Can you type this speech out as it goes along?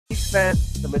He spent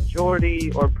the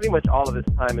majority, or pretty much all of his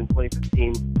time in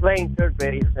 2015 playing third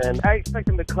base, and I expect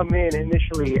him to come in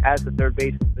initially as the third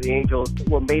baseman for the Angels.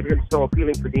 What made him so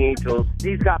appealing for the Angels,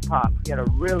 he's got pop. He had a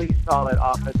really solid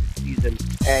offensive season,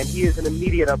 and he is an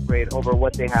immediate upgrade over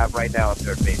what they have right now at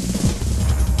third base.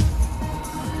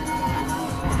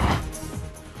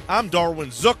 I'm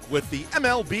Darwin Zook with the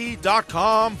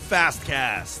MLB.com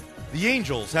FastCast. The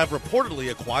Angels have reportedly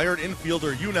acquired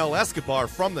infielder Yunel Escobar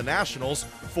from the Nationals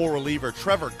for reliever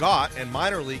Trevor Gott and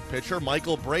minor league pitcher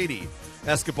Michael Brady.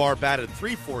 Escobar batted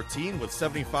 .314 with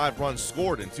 75 runs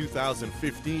scored in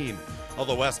 2015.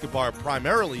 Although Escobar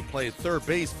primarily played third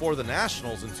base for the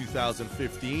Nationals in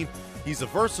 2015, he's a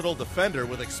versatile defender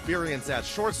with experience at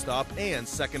shortstop and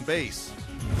second base.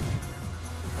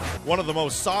 One of the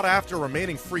most sought-after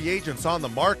remaining free agents on the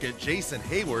market, Jason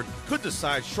Heyward, could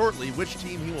decide shortly which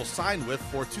team he will sign with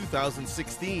for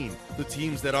 2016. The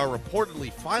teams that are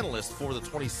reportedly finalists for the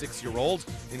 26-year-old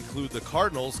include the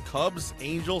Cardinals, Cubs,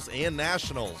 Angels, and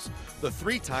Nationals. The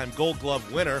three-time Gold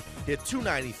Glove winner hit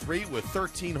 .293 with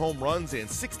 13 home runs and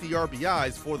 60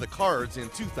 RBIs for the Cards in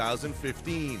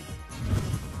 2015.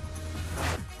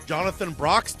 Jonathan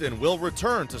Broxton will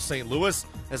return to St. Louis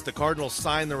as the Cardinals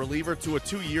sign the reliever to a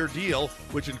 2-year deal,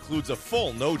 which includes a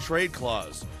full no-trade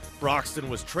clause. Broxton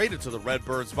was traded to the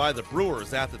Redbirds by the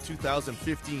Brewers at the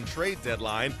 2015 trade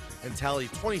deadline and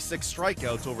tallied 26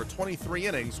 strikeouts over 23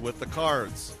 innings with the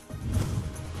Cards.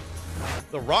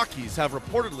 The Rockies have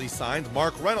reportedly signed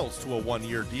Mark Reynolds to a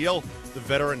 1-year deal. The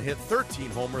veteran hit 13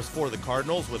 homers for the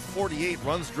Cardinals with 48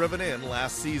 runs driven in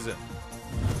last season.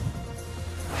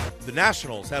 The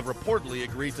Nationals have reportedly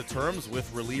agreed to terms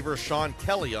with reliever Sean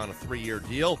Kelly on a 3-year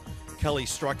deal. Kelly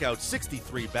struck out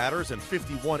 63 batters and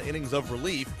 51 innings of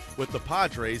relief with the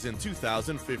Padres in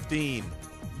 2015.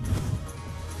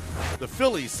 The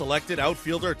Phillies selected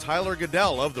outfielder Tyler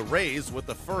Goodell of the Rays with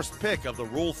the first pick of the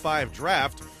Rule 5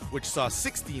 draft, which saw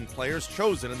 16 players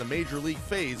chosen in the Major League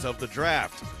phase of the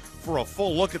draft. For a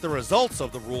full look at the results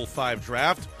of the Rule 5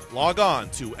 draft, log on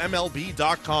to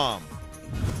MLB.com.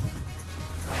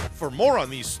 For more on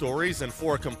these stories and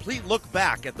for a complete look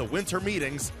back at the winter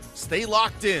meetings, stay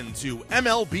locked in to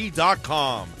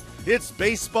MLB.com. It's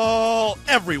baseball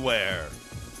everywhere.